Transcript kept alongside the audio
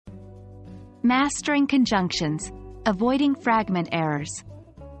Mastering conjunctions, avoiding fragment errors.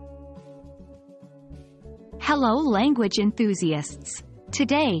 Hello language enthusiasts!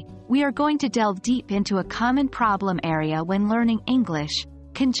 Today, we are going to delve deep into a common problem area when learning English,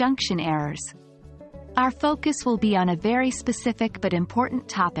 conjunction errors. Our focus will be on a very specific but important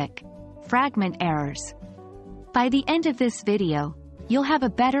topic, fragment errors. By the end of this video, you'll have a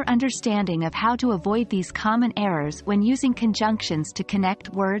better understanding of how to avoid these common errors when using conjunctions to connect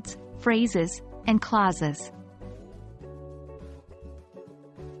words, phrases, and clauses.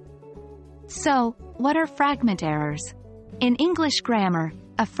 So, what are fragment errors? In English grammar,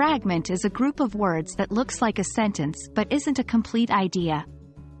 a fragment is a group of words that looks like a sentence but isn't a complete idea.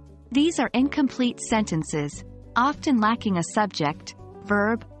 These are incomplete sentences, often lacking a subject,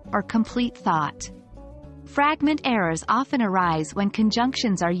 verb, or complete thought. Fragment errors often arise when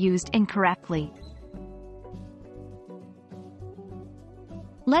conjunctions are used incorrectly.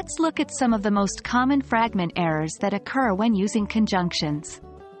 Let's look at some of the most common fragment errors that occur when using conjunctions.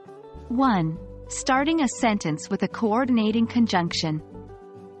 1. Starting a sentence with a coordinating conjunction.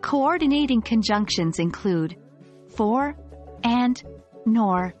 Coordinating conjunctions include for, and,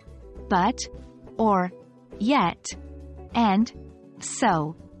 nor, but, or, yet, and,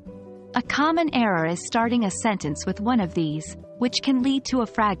 so. A common error is starting a sentence with one of these, which can lead to a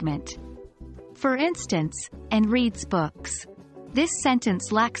fragment. For instance, and reads books. This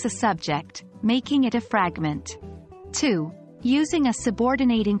sentence lacks a subject, making it a fragment. 2. Using a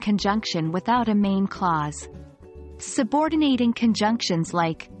subordinating conjunction without a main clause. Subordinating conjunctions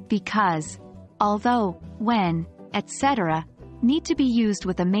like because, although, when, etc., need to be used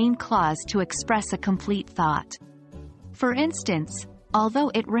with a main clause to express a complete thought. For instance,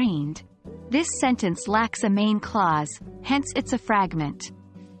 although it rained. This sentence lacks a main clause, hence it's a fragment.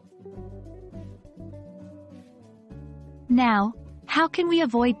 Now, how can we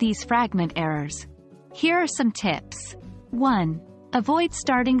avoid these fragment errors? Here are some tips. 1. Avoid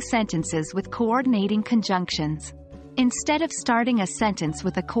starting sentences with coordinating conjunctions. Instead of starting a sentence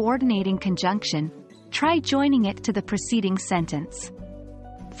with a coordinating conjunction, try joining it to the preceding sentence.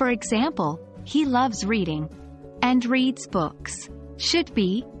 For example, he loves reading and reads books. Should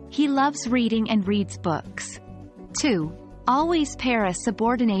be, he loves reading and reads books. 2. Always pair a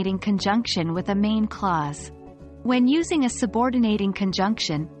subordinating conjunction with a main clause. When using a subordinating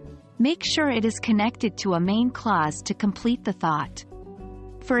conjunction, make sure it is connected to a main clause to complete the thought.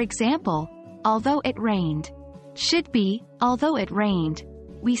 For example, although it rained. Should be, although it rained,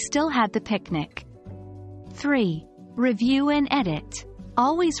 we still had the picnic. 3. Review and edit.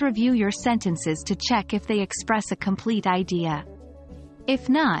 Always review your sentences to check if they express a complete idea. If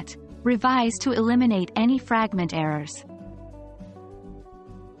not, revise to eliminate any fragment errors.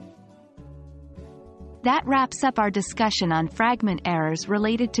 That wraps up our discussion on fragment errors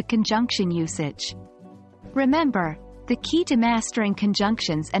related to conjunction usage. Remember, the key to mastering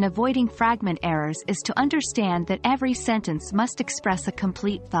conjunctions and avoiding fragment errors is to understand that every sentence must express a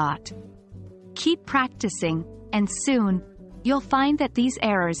complete thought. Keep practicing, and soon, you'll find that these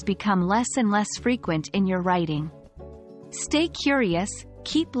errors become less and less frequent in your writing. Stay curious,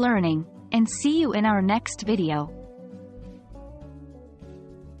 keep learning, and see you in our next video.